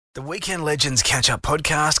The Weekend Legends Catch-Up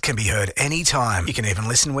podcast can be heard anytime. You can even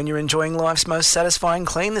listen when you're enjoying life's most satisfying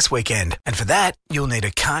clean this weekend. And for that, you'll need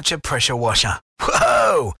a Karcher pressure washer.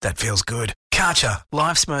 Whoa, that feels good. Karcher,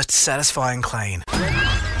 life's most satisfying clean.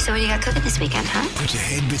 So what do you got cooking this weekend, huh? Put your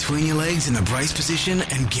head between your legs in the brace position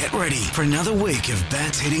and get ready for another week of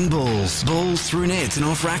bats hitting balls. Balls through nets and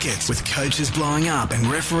off rackets, with coaches blowing up and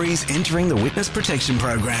referees entering the witness protection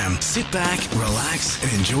program. Sit back, relax,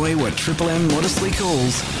 and enjoy what Triple M modestly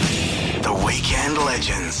calls the Weekend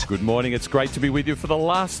Legends. Good morning. It's great to be with you for the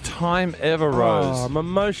last time ever, Rose. Oh, I'm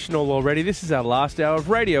emotional already. This is our last hour of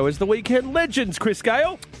radio as the Weekend Legends, Chris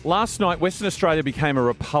Gale. Last night, Western Australia became a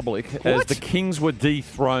republic as the Kings were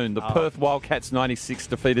dethroned. The Perth Wildcats 96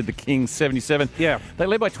 defeated the Kings 77. Yeah. They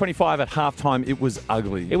led by 25 at halftime. It was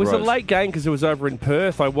ugly. It was Rose. a late game because it was over in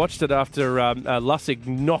Perth. I watched it after Lussick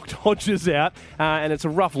knocked Hodges out, and it's a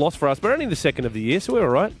rough loss for us, but only the second of the year, so we're all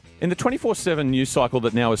right. In the 24/7 news cycle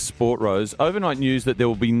that now is Sport, Rose, overnight news that there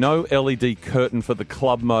will be no LED curtain for the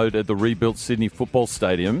club mode at the rebuilt Sydney Football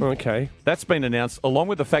Stadium. Okay. That's been announced, along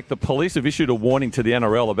with the fact that police have issued a warning to the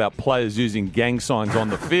NRL about players using gang signs on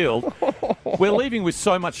the field. We're leaving with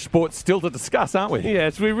so much sport still to discuss, aren't we?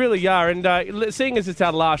 Yes, we really are. And seeing as it's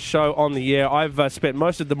our last show on the air, I've spent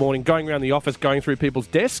most of the morning going around the office, going through people's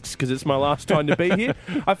desks, because it's my last time to be here.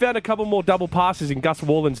 I found a couple more double passes in Gus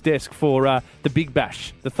Wallen's desk for the Big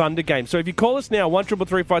Bash, the Thunder game. So if you call us now,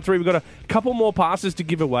 133353, we've got a couple more passes to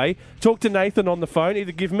give away. Talk to Nathan on the phone.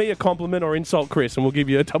 Either give me a compliment or insult Chris, and we'll give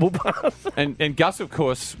you a double pass. And Gus, of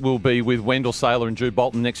course, will be with Wendell Saylor and Jude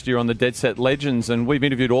Bolton next year on the Dead Set Legends, and we've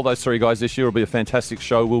interviewed all those three guys this year. It'll be a fantastic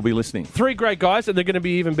show. We'll be listening. Three great guys, and they're going to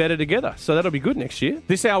be even better together. So that'll be good next year.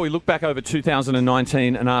 This hour, we look back over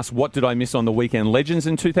 2019 and ask, what did I miss on the Weekend Legends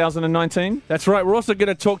in 2019? That's right. We're also going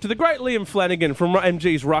to talk to the great Liam Flanagan from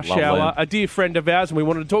MG's Rush Love Hour, Liam. a dear friend of ours, and we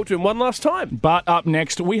wanted to talk to him one last time. But up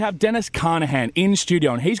next, we have Dennis Carnahan in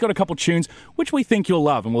studio, and he's got a couple tunes which we think you'll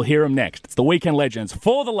love, and we'll hear him next. It's the Weekend Legends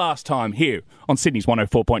for the last time here on Sydney's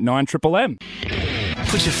 104.9 Triple M.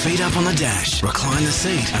 Put your feet up on the dash, recline the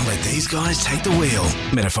seat, and let these guys take the wheel,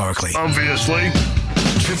 metaphorically. Obviously.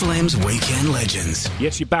 Triple M's Weekend Legends.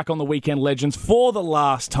 Yes, you're back on the Weekend Legends for the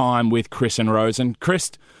last time with Chris and Rose. And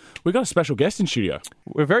Chris, we've got a special guest in studio.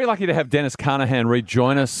 We're very lucky to have Dennis Carnahan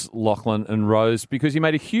rejoin us, Lachlan and Rose, because he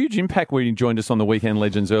made a huge impact when he joined us on the Weekend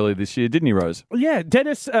Legends earlier this year, didn't he, Rose? Yeah,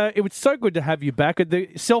 Dennis, it was so good to have you back. The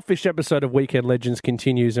selfish episode of Weekend Legends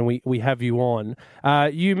continues, and we have you on.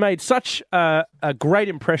 You made such a great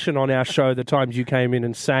impression on our show the times you came in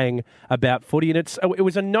and sang about footy, and it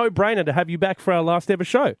was a no-brainer to have you back for our last ever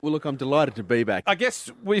show. Well, look, I'm delighted to be back. I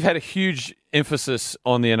guess we've had a huge emphasis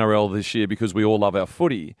on the NRL this year because we all love our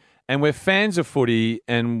footy. And we're fans of footy,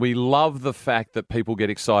 and we love the fact that people get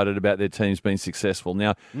excited about their teams being successful.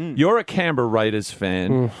 Now, you're a Canberra Raiders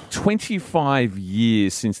fan, 25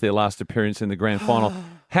 years since their last appearance in the grand final.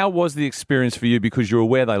 How was the experience for you? Because you're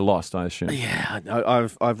aware they lost, I assume. Yeah,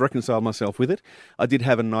 I've reconciled myself with it. I did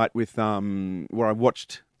have a night with where I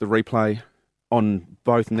watched the replay on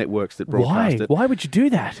both networks that broadcast it. Why would you do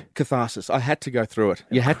that? Catharsis. I had to go through it.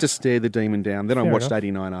 You had to stare the demon down. Then I Fair watched enough.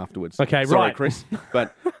 89 afterwards. Okay, Sorry, right. Chris,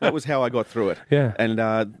 but that was how I got through it. Yeah. And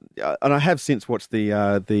I have since watched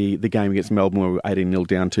the game against Melbourne where we were 18-0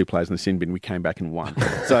 down, 2 players in the sin bin. We came back and won.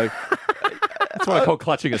 So That's what I call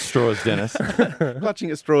clutching at straws, Dennis. clutching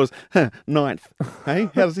at straws. Ninth. Hey,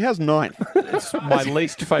 how's ninth? It's my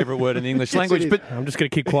least favourite word in the English language. it is. But I'm just going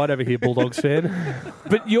to keep quiet over here, Bulldogs fan.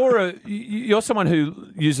 But you're someone who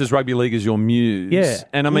uses rugby league as your muse. Yeah.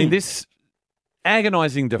 And I mean, this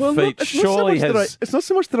agonising defeat Well, look, surely has... it's not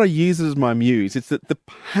so much that I use it as my muse. It's that the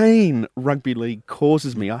pain rugby league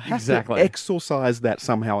causes me. I have Exactly. to exorcise that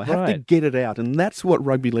somehow. I have to Right. get it out. And that's what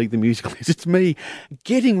rugby league, the musical, is. It's me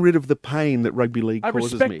getting rid of the pain that rugby league I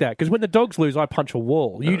causes respect me. that, because when the Dogs lose, I punch a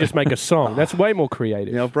wall. You just make a song. That's way more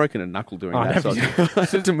creative. Yeah, I've broken a knuckle doing Oh, that. So I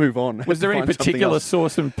had to move on. Was there any Find something particular else.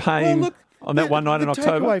 source of pain Well, look, on that one night in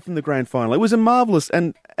October? Takeaway from the grand final, it was a marvellous,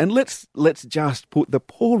 and let's just put the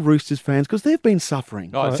poor Roosters fans, because they've been suffering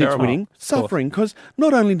Oh, it's since terrible. winning, suffering because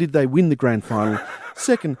not only did they win the grand final,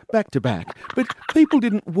 second back to back, but people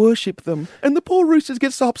didn't worship them, and the poor Roosters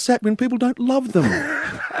get so upset when people don't love them.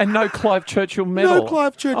 And no Clive Churchill medal. No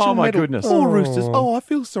Clive Churchill Oh, my medal. goodness. Poor Roosters. Oh, I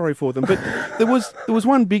feel sorry for them. But there was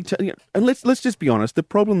one big, and let's just be honest. The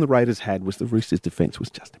problem the Raiders had was the Roosters' defence was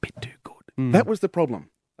just a bit too good. That was the problem.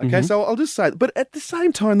 Okay, so I'll just say, but at the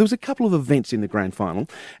same time, there was a couple of events in the grand final,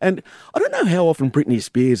 and I don't know how often Britney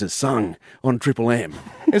Spears has sung on Triple M.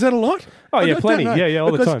 Is that a lot? Oh, yeah, I don't plenty. know, Yeah,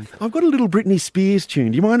 all the because time. I've got a little Britney Spears tune.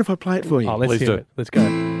 Do you mind if I play it for you? Oh, let's Please hear do. it. Let's go.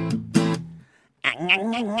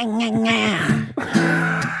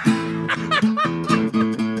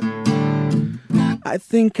 I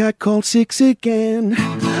think I called 6 again.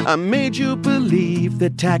 I made you believe the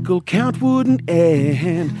tackle count wouldn't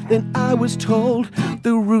end. Then I was told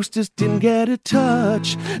the Roosters didn't get a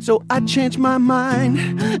touch. So I changed my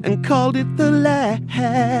mind and called it the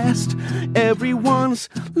last. Everyone's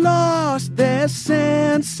lost their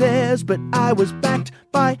senses, but I was backed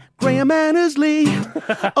by Graham Annesley.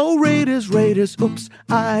 Oh, Raiders, Raiders, oops,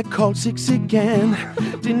 I called 6 again.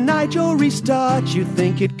 Denied your restart, you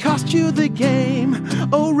think it cost you the game.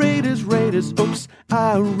 Oh, Raiders, Raiders, oops,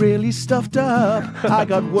 I really stuffed up. I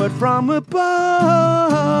got word from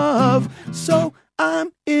above, so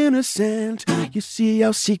I'm innocent. You see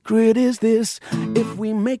how secret is this? If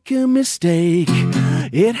we make a mistake,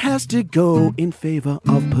 it has to go in favor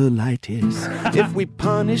of politest. If we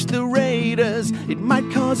punish the Raiders, it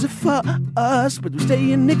might cause a fuss, but we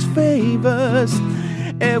stay in Nick's favors.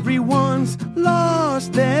 Everyone's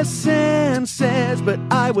lost their senses, but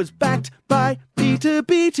I was backed by Peter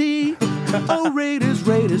Beattie. Oh, Raiders,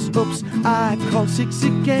 Raiders, oops, I called 6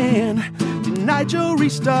 again. Denied your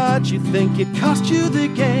restart, you think it cost you the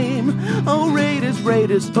game. Oh, Raiders,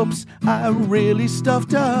 Raiders, oops, I really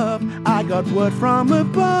stuffed up. I got word from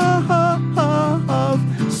above,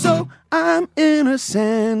 so I'm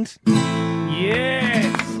innocent.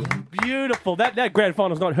 Yes! Beautiful. That grand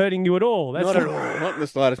final's not hurting you at all. That's Not at all, not in the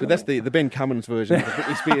slightest, but that's the Ben Cummins version of the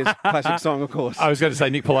Britney Spears classic song, of course. I was going to say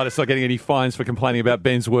Nick Politis not getting any fines for complaining about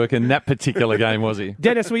Ben's work in that particular game, was he?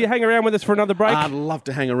 Dennis, will you hang around with us for another break? I'd love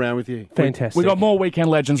to hang around with you. Fantastic. We've got more Weekend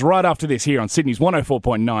Legends right after this here on Sydney's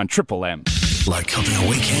 104.9 Triple M. Like copping a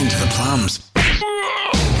weekend to the Plums.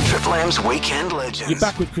 Triple M's Weekend Legends. You're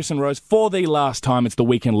back with Chris and Rose for the last time. It's the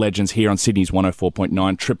Weekend Legends here on Sydney's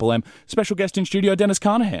 104.9 Triple M. Special guest in studio, Dennis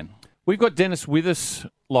Carnahan. We've got Dennis with us,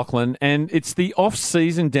 Lachlan, and it's the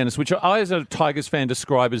off-season, Dennis, which I, as a Tigers fan,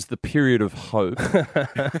 describe as the period of hope.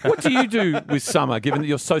 What do you do with summer, given that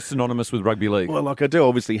you're so synonymous with rugby league? Well, like I do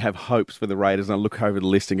obviously have hopes for the Raiders, and I look over the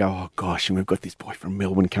list and go, oh gosh, and we've got this boy from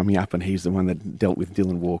Melbourne coming up, and he's the one that dealt with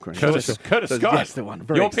Dylan Walker. And Curtis Scott. That's the one.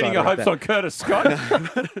 Very You're pinning your hopes on Curtis Scott?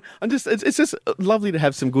 It's just lovely to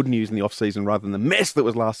have some good news in the off-season rather than the mess that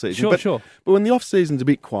was last season. Sure. But when the off-season's a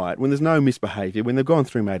bit quiet, when there's no misbehaviour, when they've gone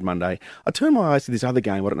through Mad Monday, I turn my eyes to this other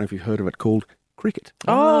game, I don't know if you've heard of it, called cricket.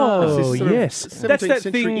 Oh, It's this sort of yes. 17th That's that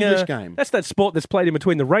century thing. English game. That's that sport that's played in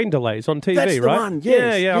between the rain delays on TV, That's the right? one,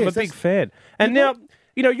 yes, Yeah, I'm a yes, big that's- fan. And now,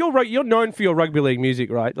 you know, you're known for your rugby league music,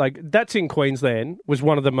 right? Like, That's in Queensland was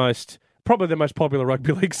one of probably the most popular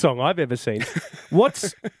rugby league song I've ever seen.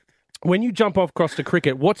 When you jump off across to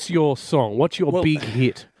cricket, what's your song? What's your big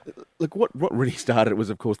hit? Look, what really started it was,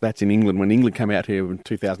 of course, That's in England, when England came out here in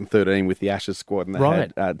 2013 with the Ashes squad, and they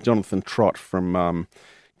had Jonathan Trott from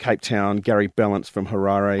Cape Town, Gary Ballance from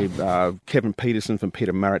Harare, Kevin Peterson from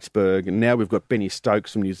Pietermaritzburg, and now we've got Benny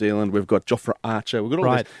Stokes from New Zealand, we've got Jofra Archer, we've got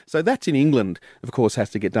all this. So That's in England, of course, has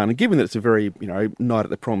to get done. And given that it's a very, night at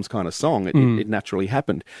the proms kind of song, it naturally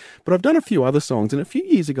happened. But I've done a few other songs, and a few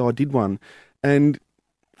years ago I did one, and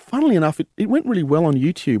funnily enough, it went really well on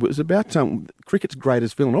YouTube. It was about cricket's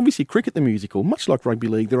greatest villain. Obviously, cricket the musical, much like rugby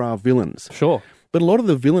league, there are villains. Sure. But a lot of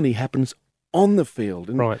the villainy happens on the field.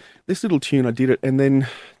 And this little tune, I did it, and then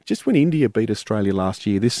just when India beat Australia last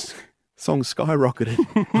year, this song skyrocketed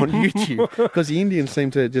on YouTube because the Indians seem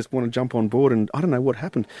to just want to jump on board, and I don't know what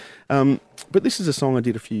happened. But this is a song I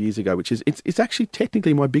did a few years ago, which is it's actually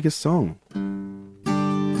technically my biggest song.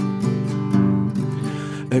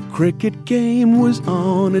 A cricket game was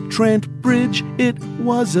on at Trent Bridge, it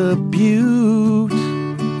was a beaut.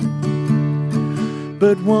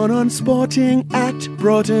 But one unsporting act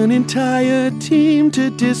brought an entire team to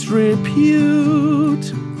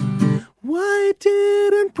disrepute. Why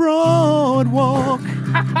didn't Broadwalk?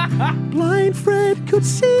 Blind Fred could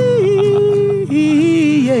see,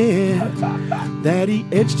 that he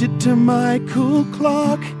edged it to Michael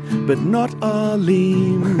Clark, but not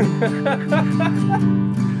Arlene.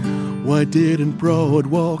 Why didn't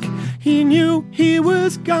Broadwalk? He knew he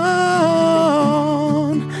was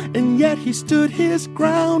gone, and yet he stood his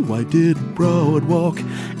ground. Why didn't Broadwalk?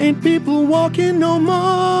 Ain't people walking no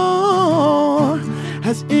more?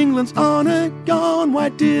 Has England's honour gone? Why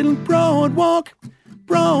didn't Broadwalk?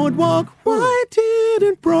 Broadwalk, why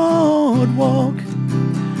didn't Broadwalk?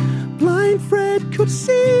 Blind Fred could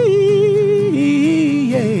see,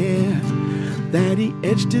 that he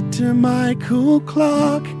edged it to Michael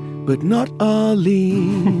Clark, but not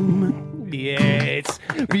Arlene. Yes,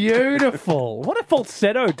 beautiful. What a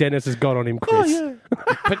falsetto Dennis has got on him, Chris.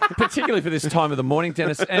 Particularly for this time of the morning,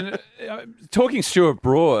 Dennis. And talking Stuart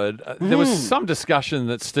Broad, there was some discussion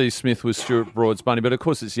that Steve Smith was Stuart Broad's bunny, but of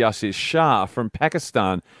course it's Yasir Shah from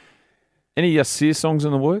Pakistan. Any Yasir songs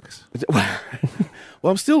in the works?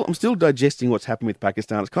 Well, I'm still digesting what's happened with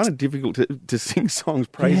Pakistan. It's kind of difficult to sing songs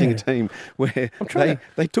praising a team where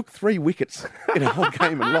they took 3 wickets in a whole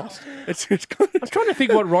game and lost. It's kind of... I'm trying to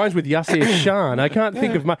think what rhymes with Yasir Khan. I can't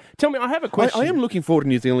think of my... Tell me, I have a question. I am looking forward to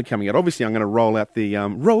New Zealand coming out. Obviously, I'm going to roll out the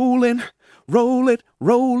roll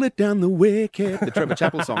it down the wicket, the Trevor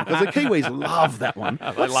Chappell song, because the Kiwis love that one.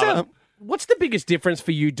 They love it. What's the biggest difference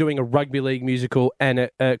for you doing a rugby league musical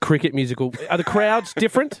and a cricket musical? Are the crowds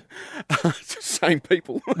different? Same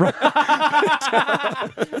people.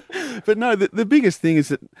 But no, the biggest thing is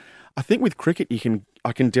that I think with cricket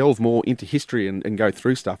I can delve more into history and go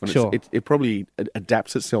through stuff, and Sure. it probably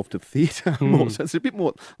adapts itself to theatre more. So it's a bit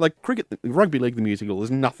more like cricket, rugby league, the musical.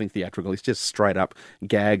 There's nothing theatrical. It's just straight up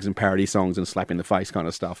gags and parody songs and slap in the face kind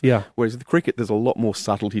of stuff. Yeah. Whereas the cricket, there's a lot more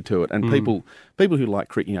subtlety to it, and people who like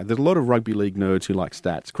cricket, there's a lot of rugby league nerds who like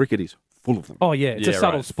stats. Cricket is full of them. Oh, yeah, it's a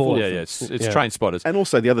subtle right. sport. Yeah, it's train spotters. And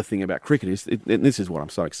also the other thing about cricket is, and this is what I'm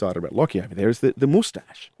so excited about Lockie over there, is the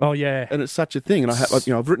moustache. Oh, yeah. And it's such a thing. And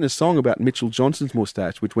I've written a song about Mitchell Johnson's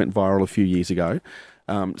moustache, which went viral a few years ago,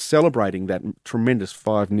 celebrating that tremendous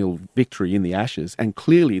 5-0 victory in the Ashes. And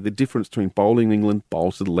clearly the difference between bowling England,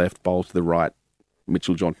 bowls to the left, bowls to the right,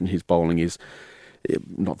 Mitchell Johnson, his bowling is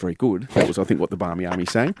not very good. That was, I think, what the Barmy Army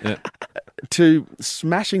sang. Yeah. To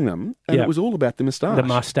smashing them, and Yeah. it was all about the moustache. The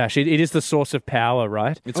mustache. It is the source of power,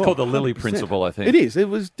 right? It's called the Lily 100%. Principle, I think. It is. It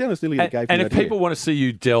was Dennis Lilly that gave me And that if idea. people want to see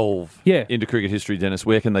you delve Yeah. into cricket history, Dennis,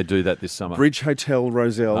 where can they do that this summer? Bridge Hotel,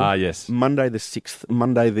 Roselle. Ah, yes. Monday the 6th.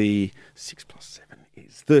 Monday the 6 plus 7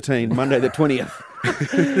 is 13. Monday the 20th.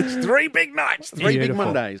 It's 3 big nights. 3 big Beautiful.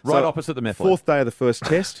 Mondays. Right So, opposite the meth lab. 4th day of the first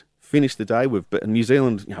test. Finish the day with New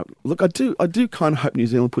Zealand. Look, I do kind of hope New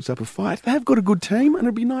Zealand puts up a fight. They have got a good team, and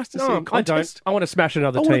it'd be nice to see a No, I don't. contest. I want to smash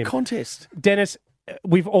another I team. want a contest. Dennis,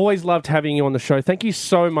 we've always loved having you on the show. Thank you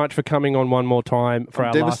so much for coming on one more time for I'm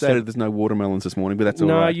our devastated last... there's no watermelons this morning, but that's all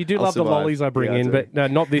No, right. you do I'll love the survive. lollies I bring Yeah, in, do. but no,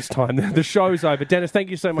 not this time. The show's over. Dennis, thank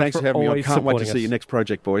you so much Thanks for for having me. I always can't wait to supporting see us. your next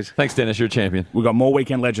project, boys. Thanks, Dennis. You're a champion. We've got more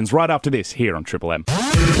Weekend Legends right after this here on Triple M.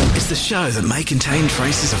 It's the show that may contain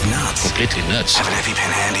traces of nuts. Completely nuts. Have an EpiPen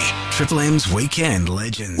handy. Triple M's Weekend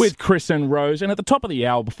Legends. With Chris and Rose. And at the top of the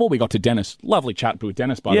hour, before we got to Dennis, lovely chat with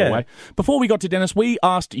Dennis, by Yeah. the way. Before we got to Dennis, we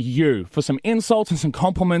asked you for some insults and some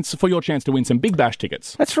compliments for your chance to win some Big Bash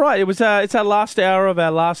tickets. That's right. It was it's our last hour of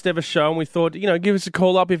our last ever show, and we thought, give us a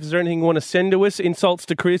call up if there's anything you want to send to us. Insults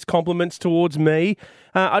to Chris, compliments towards me.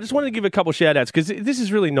 I just wanted to give a couple shout outs because this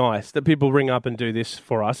is really nice that people ring up and do this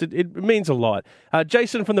for us. It means a lot.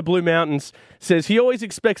 Jason from the Blue Mountains says he always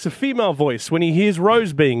expects a female voice when he hears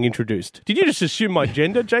Rose being introduced. Did you just assume my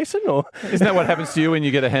gender, Jason? Or Isn't that what happens to you when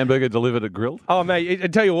you get a hamburger delivered at grilled? Oh, mate, I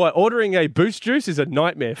tell you what, ordering a Boost Juice is a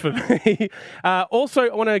nightmare for me. Also,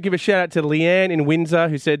 I want to give a shout out to Leanne in Windsor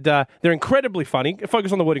who said they're incredibly funny.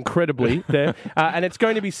 Focus on the word incredibly there. And it's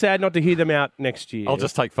going to be sad not to hear them out next year. I'll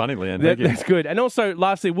just take funny, Leanne. Thank you. That's good. And also,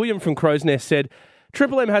 lastly, William from Crow's Nest said,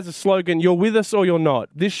 Triple M has a slogan, you're with us or you're not.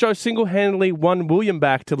 This show single-handedly won William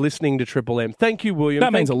back to listening to Triple M. Thank you, William.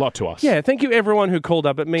 That means a lot to us. Yeah, thank you everyone who called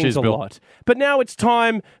up. It means Cheers, a Bill. lot. But now it's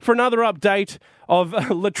time for another update of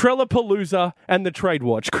Latrella Palooza and the Trade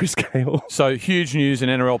Watch, Chris Gale. So, huge news in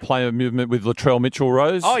NRL player movement with Latrell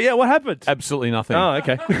Mitchell-Rose. Oh, yeah, what happened? Absolutely nothing. Oh,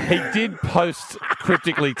 okay. He did post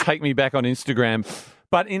cryptically, take me back on Instagram.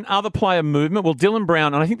 But in other player movement, well, Dylan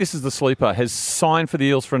Brown, and I think this is the sleeper, has signed for the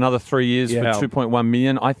Eels for another 3 years Yeah. for $2.1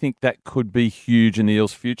 million. I think that could be huge in the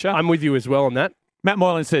Eels' future. I'm with you as well on that. Matt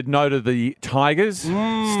Moylan said no to the Tigers,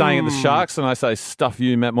 staying at the Sharks, and I say stuff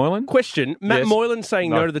you, Matt Moylan. Question, Matt Yes. Moylan saying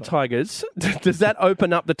no No. to the Tigers, does that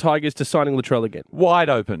open up the Tigers to signing Latrell again? Wide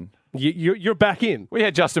open. You're back in. We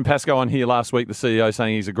had Justin Pascoe on here last week, the CEO,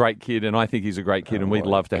 saying he's a great kid, and I think he's a great kid, and we'd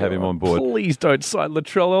love to have him on board. Please don't sign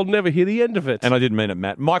Latrell. I'll never hear the end of it. And I didn't mean it,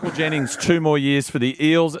 Matt. Michael Jennings, 2 more years for the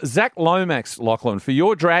Eels. Zach Lomax, Lachlan, for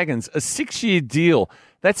your Dragons, a 6-year deal.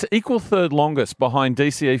 That's equal third longest behind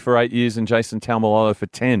DCE for 8 years and Jason Taumalolo for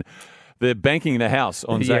 10. They're banking the house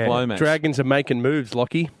on Zach Lomax. Dragons are making moves,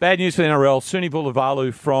 Lockie. Bad news for the NRL. Suni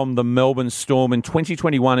Bulavalu from the Melbourne Storm in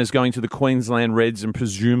 2021 is going to the Queensland Reds and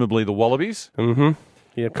presumably the Wallabies.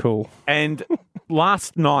 Yeah, cool. And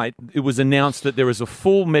last night, it was announced that there is a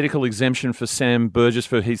full medical exemption for Sam Burgess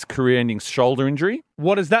for his career-ending shoulder injury.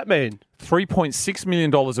 What does that mean? $3.6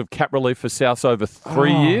 million of cap relief for Souths over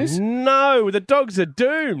 3 years. No, the Dogs are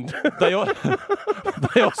doomed. They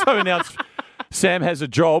also announced Sam has a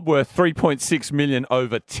job worth $3.6 million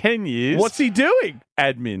over 10 years. What's he doing?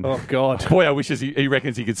 Admin. Oh, God. Boy, I wish he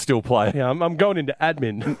reckons he could still play. Yeah, I'm going into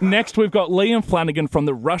admin. Next, we've got Liam Flanagan from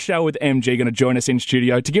the Rush Hour with MG going to join us in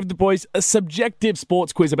studio to give the boys a subjective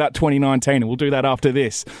sports quiz about 2019, and we'll do that after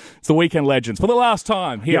this. It's the Weekend Legends for the last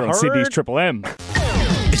time here You on Sydney's heard? Triple M.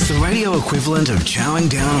 It's the radio equivalent of chowing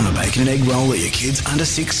down on a bacon and egg roll at your kid's under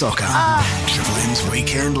 6 soccer. Triple M's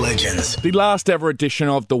Weekend Legends. The last ever edition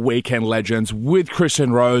of the Weekend Legends with Chris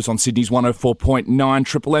and Rose on Sydney's 104.9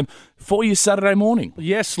 Triple M for you Saturday morning.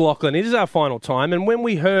 Yes, Lachlan, it is our final time. And when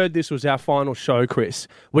we heard this was our final show, Chris,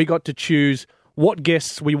 we got to choose what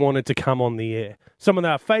guests we wanted to come on the air. Some of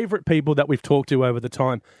our favourite people that we've talked to over the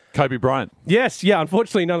time. Kobe Bryant. Yes, yeah,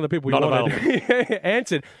 unfortunately none of the people we Not wanted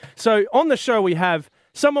answered. So on the show we have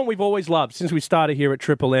someone we've always loved since we started here at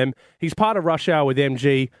Triple M. He's part of Rush Hour with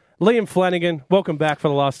MG. Liam Flanagan, welcome back for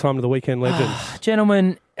the last time to the Weekend Legends.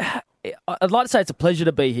 Gentlemen, I'd like to say it's a pleasure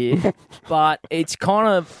to be here, but it's kind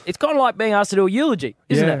of like being asked to do a eulogy,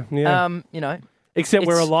 isn't it? Yeah. Except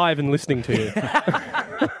we're alive and listening to you.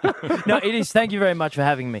 No, it is. Thank you very much for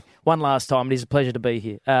having me one last time. It is a pleasure to be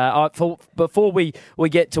here. Before we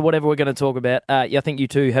get to whatever we're going to talk about, I think you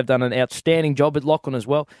two have done an outstanding job at Lachlan as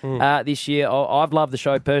well this year. I've loved the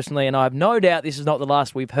show personally, and I have no doubt this is not the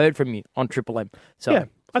last we've heard from you on Triple M. So. Yeah.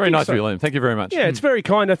 Very nice of you, Liam. Thank you very much. Yeah, it's very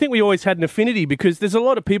kind. I think we always had an affinity because there's a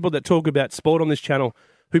lot of people that talk about sport on this channel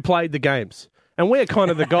who played the games. And we're kind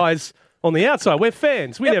of the guys on the outside. We're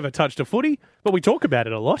fans. We never touched a footy, but we talk about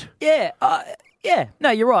it a lot. Yeah. No,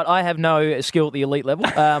 you're right. I have no skill at the elite level.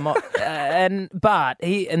 And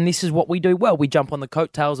this is what we do well. We jump on the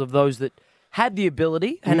coattails of those that have the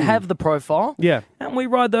ability and have the profile. Yeah. And we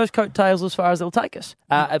ride those coattails as far as they'll take us.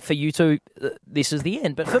 For you two, this is the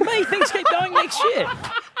end. But for me, things keep going next year.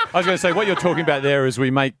 I was going to say, what you're talking about there is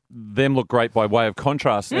we make them look great by way of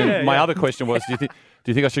contrast. And my other question was, do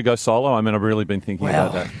you think I should go solo? I mean, I've really been thinking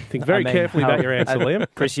about that. Think very carefully about your answer, Liam.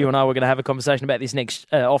 Chris, you and I were going to have a conversation about this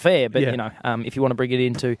next off air, but if you want to bring it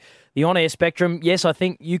into the on-air spectrum, yes, I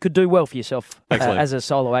think you could do well for yourself as a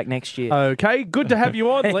solo act next year. Okay, good to have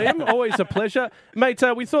you on, Liam. Always a pleasure. Mate,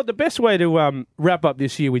 we thought the best way to wrap up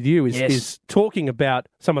this year with you is talking about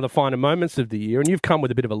some of the finer moments of the year, and you've come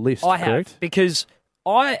with a bit of a list, I correct? have, because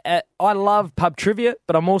I love pub trivia,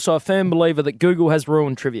 but I'm also a firm believer that Google has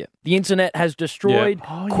ruined trivia. The internet has destroyed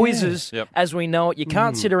quizzes as we know it. You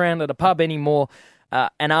can't sit around at a pub anymore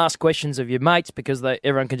and ask questions of your mates because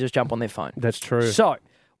everyone can just jump on their phone. That's true. So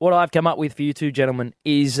what I've come up with for you two gentlemen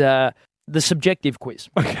is the subjective quiz.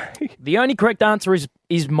 Okay. The only correct answer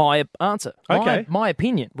is my answer. Okay. My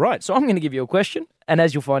opinion. Right. So I'm going to give you a question, and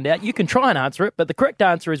as you'll find out, you can try and answer it, but the correct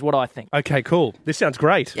answer is what I think. Okay, cool. This sounds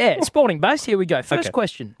great. Yeah, it's sporting based. Here we go. First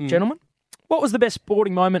question, gentlemen. What was the best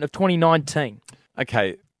sporting moment of 2019?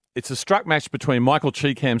 Okay, it's a struck match between Michael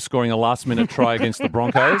Cheekham scoring a last-minute try against the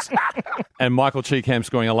Broncos and Michael Cheekham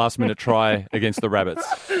scoring a last-minute try against the Rabbits.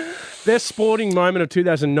 Best sporting moment of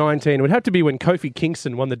 2019 would have to be when Kofi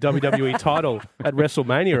Kingston won the WWE title at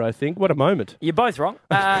WrestleMania, I think. What a moment. You're both wrong.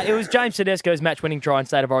 It was James Tedesco's match-winning try in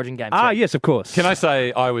State of Origin Game 3. Yes, of course. Can I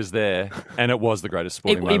say I was there, and it was the greatest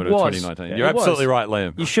sporting moment of 2019. Yeah, You're absolutely right,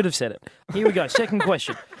 Liam. You should have said it. Here we go. Second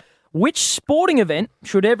question. Which sporting event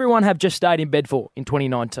should everyone have just stayed in bed for in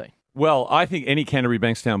 2019? Well, I think any Canterbury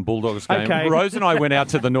Bankstown Bulldogs game. Okay. Rose and I went out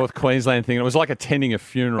to the North Queensland thing, and it was like attending a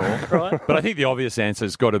funeral. Right. But I think the obvious answer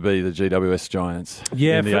has got to be the GWS Giants in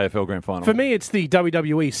the AFL Grand Final. For me, it's the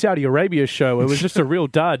WWE Saudi Arabia show. It was just a real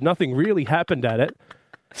dud. Nothing really happened at it.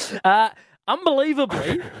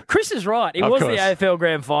 Unbelievably, Chris is right. It Of was course. the AFL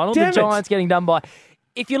Grand Final. Damn the Giants getting done by...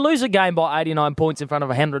 If you lose a game by 89 points in front of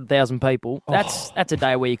 100,000 people, that's a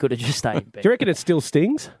day where you could have just stayed in bed. Do you reckon it still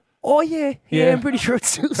stings? Oh, yeah. Yeah. I'm pretty sure it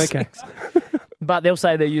still Okay. stinks. But they'll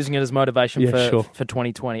say they're using it as motivation for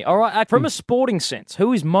 2020. All right, from a sporting sense,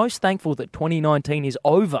 who is most thankful that 2019 is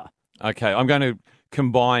over? Okay, I'm going to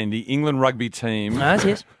combine the England rugby team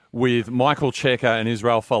Yes. with Michael Checker and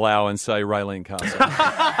Israel Folau and say Raylene Carson.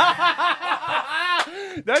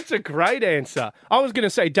 That's a great answer. I was going to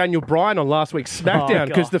say Daniel Bryan on last week's SmackDown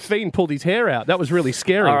because the Fiend pulled his hair out. That was really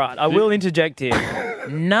scary. All right, I will interject here.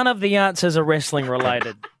 None of the answers are wrestling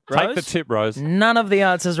related. Take the tip, Rose. None of the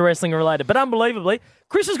answers are wrestling related. But unbelievably,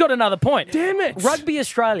 Chris has got another point. Damn it. Rugby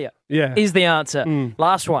Australia Yeah. is the answer.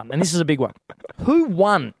 Last one, and this is a big one. Who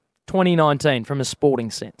won 2019 from a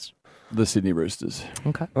sporting sense? The Sydney Roosters.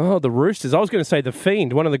 Okay. Oh, the Roosters. I was going to say the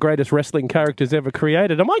Fiend, one of the greatest wrestling characters ever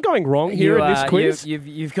created. Am I going wrong here in this quiz?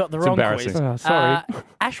 You've got the wrong embarrassing. quiz. Oh, sorry.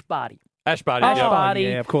 Ash Barty. Ash Barty. Ash yep. Barty.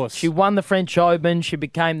 yeah, of course. She won the French Open. She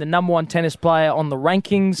became the number one tennis player on the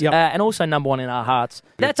rankings, Yep. and also number one in our hearts.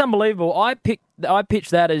 That's unbelievable. I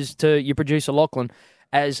pitched that as to your producer Lachlan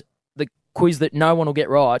as the quiz that no one will get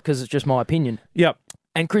right because it's just my opinion. Yep.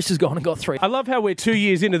 And Chris has gone and got 3. I love how we're 2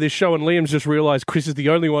 years into this show and Liam's just realised Chris is the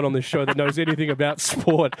only one on this show that knows anything about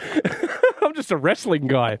sport. I'm just a wrestling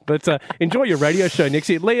guy. But enjoy your radio show next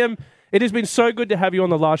year. Liam, It has been so good to have you on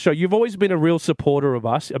the last show. You've always been a real supporter of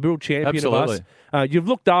us, a real champion of us. You've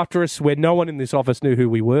looked after us where no one in this office knew who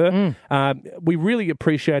we were. We really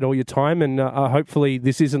appreciate all your time, and hopefully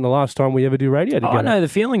this isn't the last time we ever do radio together. I know the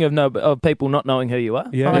feeling of people not knowing who you are.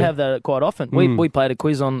 Yeah. I have that quite often. We played a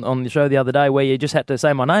quiz on the show the other day where you just had to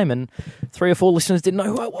say my name, and 3 or 4 listeners didn't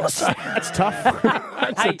know who I was. That's tough.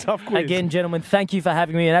 That's a tough quiz. Again, gentlemen, thank you for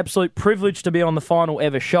having me. An absolute privilege to be on the final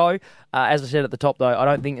ever show. As I said at the top, though, I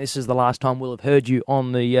don't think this is the last time we'll have heard you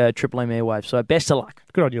on the Triple M airwaves. So best of luck.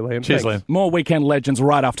 Good on you, Liam. Cheers, Thanks. Liam. More Weekend Legends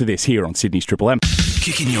right after this here on Sydney's Triple M.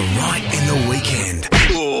 Kicking you right in the weekend.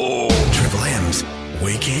 Oh, Triple M's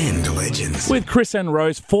Weekend Legends. With Chris and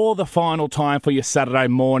Rose for the final time for your Saturday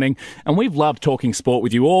morning. And we've loved talking sport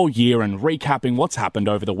with you all year and recapping what's happened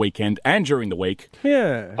over the weekend and during the week.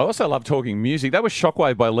 Yeah. I also love talking music. That was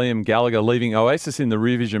Shockwave by Liam Gallagher, leaving Oasis in the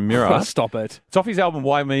rear vision mirror. Stop it. It's off his album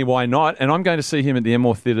Why Me, Why Not, and I'm going to see him at the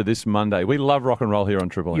Enmore Theatre this Monday. We love rock and roll here on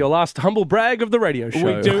Triple M. Your last humble brag of the radio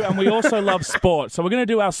show. We do, and we also love sport. So we're going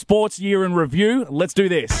to do our sports year in review. Let's do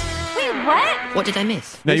this. What did I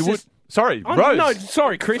miss? Now, you would... Sorry, Oh, Rose. No,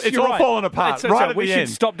 sorry, Chris. It's you're all right. fallen apart It's so right sorry. at We the should end.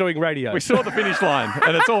 stop doing radio. We saw the finish line,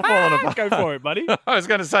 and it's all fallen apart. Go for it, buddy. I was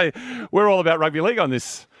going to say, we're all about rugby league on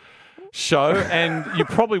this show, and you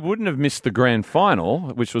probably wouldn't have missed the grand final,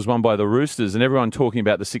 which was won by the Roosters, and everyone talking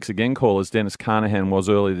about the 6 again call as Dennis Carnahan was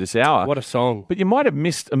earlier this hour. What a song. But you might have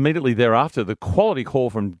missed immediately thereafter the quality call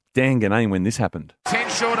from Dan Ganane when this happened. 10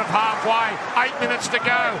 short of halfway, 8 minutes to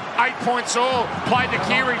go, 8 points all. Played to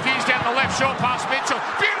Kiri, veers down the left, short past Mitchell.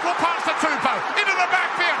 Beautiful pass to Tupou, into the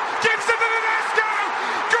backfield. Gibson to the Nesco!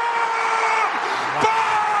 Gone!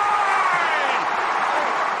 Bye!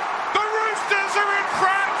 The Roosters are in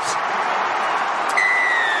front!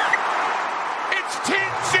 It's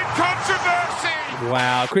tints in controversy!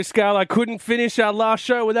 Wow, Chris Gale, I couldn't finish our last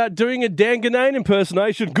show without doing a Dan Ganane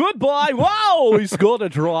impersonation. Goodbye. Wow, he scored a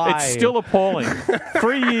try. It's still appalling.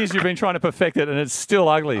 3 years you've been trying to perfect it, and it's still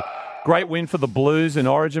ugly. Great win for the Blues in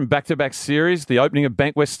Origin, back-to-back series. The opening of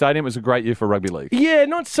Bankwest Stadium was a great year for rugby league. Yeah,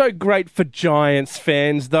 not so great for Giants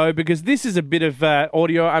fans, though, because this is a bit of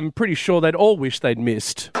audio I'm pretty sure they'd all wish they'd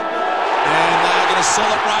missed. And they're going to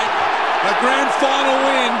celebrate a grand final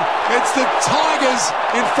win. It's the Tigers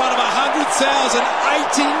in front of 100,000,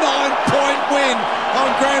 89-point win on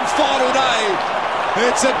grand final day.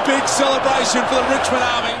 It's a big celebration for the Richmond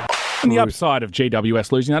Army. And the upside of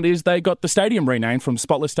GWS losing that is they got the stadium renamed from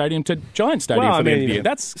Spotless Stadium to Giant Stadium Well, for the I end of mean, the year.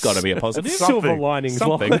 That's got to be a positive. Silver linings.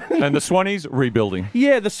 Something. And the Swannies rebuilding.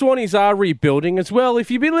 Yeah, the Swannies are rebuilding as well. If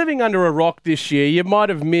you've been living under a rock this year, you might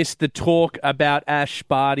have missed the talk about Ash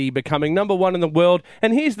Barty becoming number 1 in the world.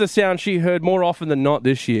 And here's the sound she heard more often than not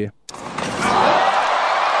this year. Game,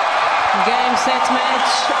 set,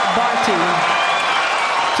 match, Barty.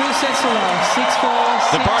 2 sets to love,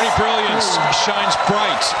 6-4, 6. The Barty brilliance shines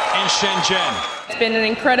bright in Shenzhen. It's been an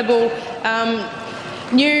incredible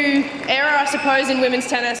new era, I suppose, in women's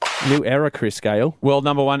tennis. New era, Chris Gale. Well,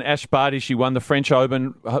 number 1, Ash Barty. She won the French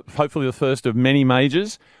Open, hopefully the first of many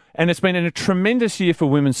majors. And it's been a tremendous year for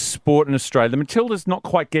women's sport in Australia. The Matildas not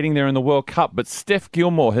quite getting there in the World Cup, but Steph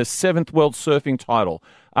Gilmore, her 7th World Surfing title.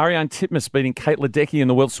 Ariane Titmus beating Kate Ledecky in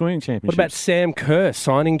the World Swimming Championship. What about Sam Kerr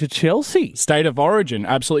signing to Chelsea? State of Origin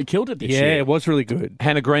absolutely killed it this Yeah, year. it was really good.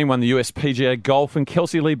 Hannah Green won the US PGA Golf, and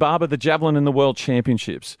Kelsey Lee Barber the javelin in the World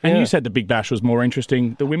Championships. And Yeah. you said the Big Bash was more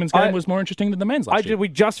interesting. The women's game was more interesting than the men's last year. We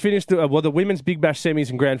just finished the women's Big Bash semis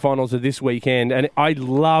and grand finals are this weekend, and I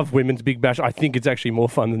love women's Big Bash. I think it's actually more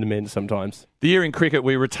fun than the men's sometimes. The year in cricket,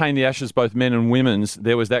 we retained the Ashes, both men and women's.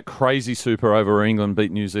 There was that crazy super over where England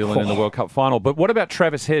beat New Zealand in the World Cup final. But what about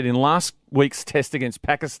Travis Head in last week's test against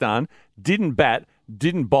Pakistan? Didn't bat,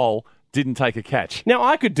 didn't bowl, didn't take a catch. Now,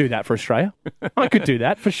 I could do that for Australia. I could do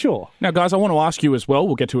that for sure. Now, guys, I want to ask you as well,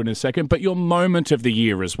 we'll get to it in a second, but your moment of the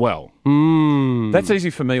year as well. That's easy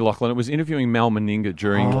for me, Lachlan. It was interviewing Mal Meninga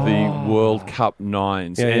during the World Cup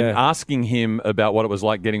Nines and asking him about what it was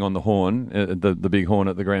like getting on the horn, the big horn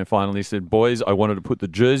at the grand final. And he said, boys, I wanted to put the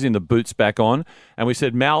jersey and the boots back on. And we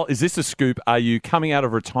said, Mal, is this a scoop? Are you coming out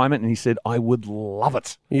of retirement? And he said, I would love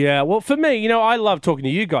it. Yeah, well, for me, I love talking to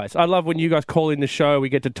you guys. I love when you guys call in the show. We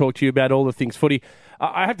get to talk to you about all the things footy.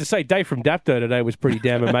 I have to say, Dave from Dapto today was pretty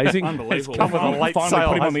damn amazing. Unbelievable. come with a late Finally sale,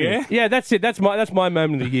 put him on the hasn't air. Yeah, that's it. That's my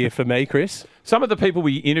moment of the year for me, Chris. Some of the people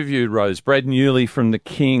we interviewed, Rose, Brad Newley from the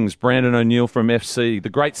Kings, Brandon O'Neill from FC, the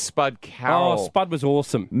great Spud Carroll. Oh, Spud was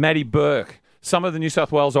awesome. Maddie Burke. Some of the New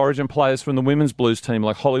South Wales Origin players from the women's Blues team,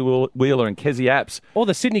 like Holly Wheeler and Kezzy Apps. Or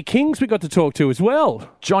the Sydney Kings we got to talk to as well.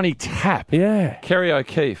 Johnny Tapp. Yeah. Kerry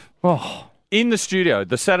O'Keefe. Oh, In the studio,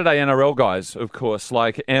 the Saturday NRL guys, of course,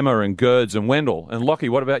 like Emma and Gerds and Wendell. And Lockie,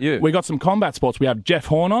 what about you? We got some combat sports. We had Jeff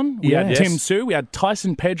Horn on. We had Yes. Tim Sue. We had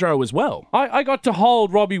Tyson Pedro as well. I got to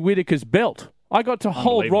hold Robbie Whittaker's belt. I got to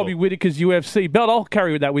hold Unbelievable. Robbie Whittaker's UFC belt. I'll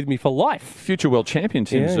carry that with me for life. Future world champion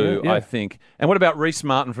Tim Yeah, Zoo, yeah. I think. And what about Reece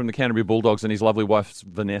Martin from the Canterbury Bulldogs and his lovely wife,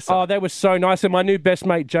 Vanessa? Oh, they were so nice. And my new best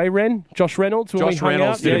mate, Josh Reynolds. When we Josh hung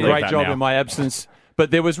Reynolds out. did a Yeah, great that job now. in my absence. But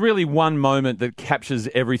there was really one moment that captures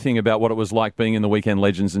everything about what it was like being in the Weekend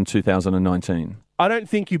Legends in 2019. I don't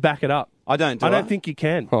think you back it up. I don't. I don't think you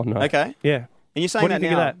can. Oh, no. Okay. Yeah. And you're saying What do you that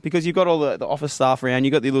think now of that? because you've got all the office staff around,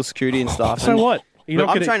 you've got the little security and stuff. So and what? You're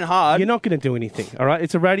I'm training hard. You're not going to do anything, all right?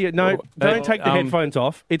 It's a radio. No, don't take the headphones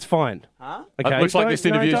off. It's fine. Huh? Okay. It looks like Don't- this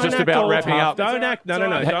interview is don't just act about all wrapping tough. up. Don't act. No.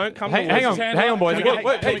 Don't come. Hang to on, boys.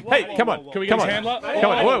 Hey, come on. Can we Come get on. his handler?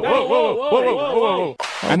 Come on. Whoa.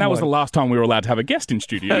 And that was the last time we were allowed to have a guest in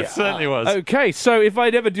studio. It certainly was. Okay, so if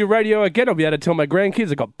I'd ever do radio again, I'll be able to tell my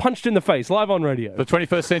grandkids I got punched in the face live on radio. The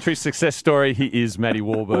 21st century success story, he is Matty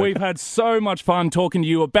Warburg. We've had so much fun talking to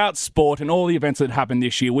you about sport and all the events that happened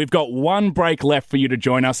this year. We've got one break left for you to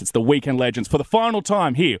join us. It's the Weekend Legends for the final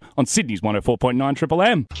time here on Sydney's 104.9 Triple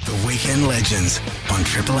M. The Weekend Legends on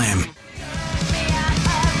Triple M.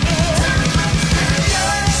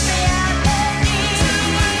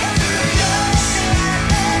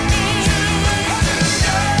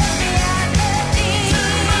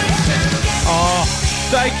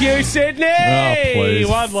 Thank you, Sydney. please.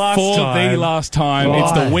 One last For time. the last time,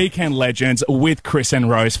 it's Why? the Weekend Legends with Chris and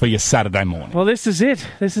Rose for your Saturday morning. Well, this is it.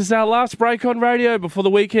 This is our last break on radio before the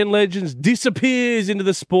Weekend Legends disappears into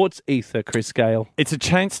the sports ether, Chris Gale. It's a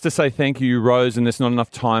chance to say thank you, Rose, and there's not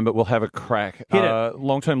enough time, but we'll have a crack. Hit it.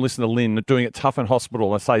 Long-term listener Lynn, doing it tough in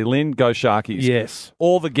hospital. I say, Lynn, go Sharkies. Yes.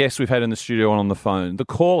 All the guests we've had in the studio and on the phone, the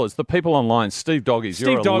callers, the people online, Steve Doggies, you're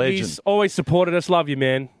Steve a Doggies legend. always supported us. Love you,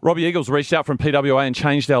 man. Robbie Eagles reached out from PWA and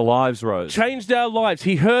changed our lives, Rose. Changed our lives.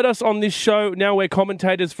 He heard us on this show. Now we're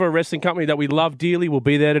commentators for a wrestling company that we love dearly. We'll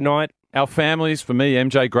be there tonight. Our families, for me,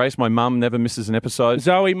 MJ Grace, my mum never misses an episode.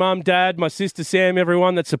 Zoe, Mum, Dad, my sister Sam,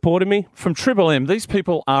 everyone that supported me. From Triple M, these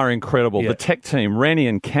people are incredible. Yeah. The tech team, Rennie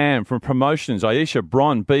and Cam. From promotions, Aisha,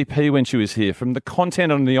 Bron, BP when she was here. From the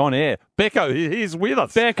content on the on-air, Becco, he's with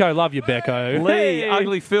us. Becco, love you, Becco. Lee, Hey.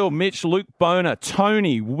 Ugly Phil, Mitch, Luke Boner,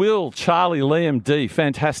 Tony, Will, Charlie, Liam, D.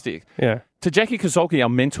 Fantastic. Yeah. To Jackie Kozolki, our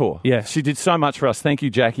mentor. Yes. She did so much for us. Thank you,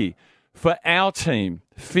 Jackie. For our team,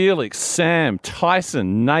 Felix, Sam,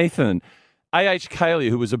 Tyson, Nathan, A.H. Cayley,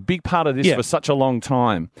 who was a big part of this Yeah. for such a long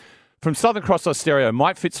time. From Southern Cross Stereo,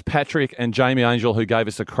 Mike Fitzpatrick and Jamie Angel, who gave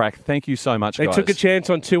us a crack. Thank you so much, They guys. took a chance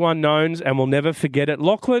on two unknowns, and we'll never forget it.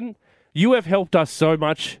 Lachlan, you have helped us so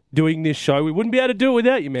much doing this show. We wouldn't be able to do it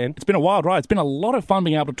without you, man. It's been a wild ride. It's been a lot of fun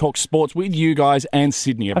being able to talk sports with you guys and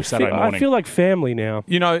Sydney every Saturday morning. I feel like family now.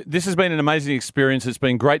 You know, this has been an amazing experience. It's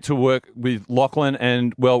been great to work with Lachlan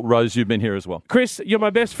and, well, Rose, you've been here as well. Chris, you're my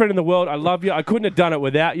best friend in the world. I love you. I couldn't have done it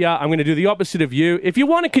without you. I'm going to do the opposite of you. If you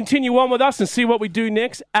want to continue on with us and see what we do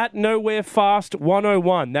next, at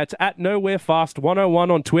NowhereFast101. That's at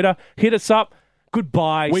NowhereFast101 on Twitter. Hit us up.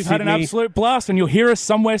 Goodbye, We've had an Sydney. absolute blast, and you'll hear us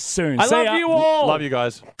somewhere soon. I See love ya. you all. Love you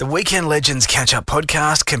guys. The Weekend Legends Catch Up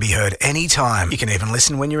podcast can be heard anytime. You can even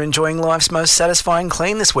listen when you're enjoying life's most satisfying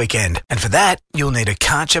clean this weekend. And for that, you'll need a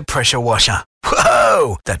Karcher pressure washer.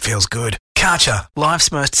 Whoa! That feels good. Karcher,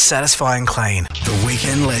 life's most satisfying clean. The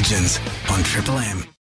Weekend Legends on Triple M.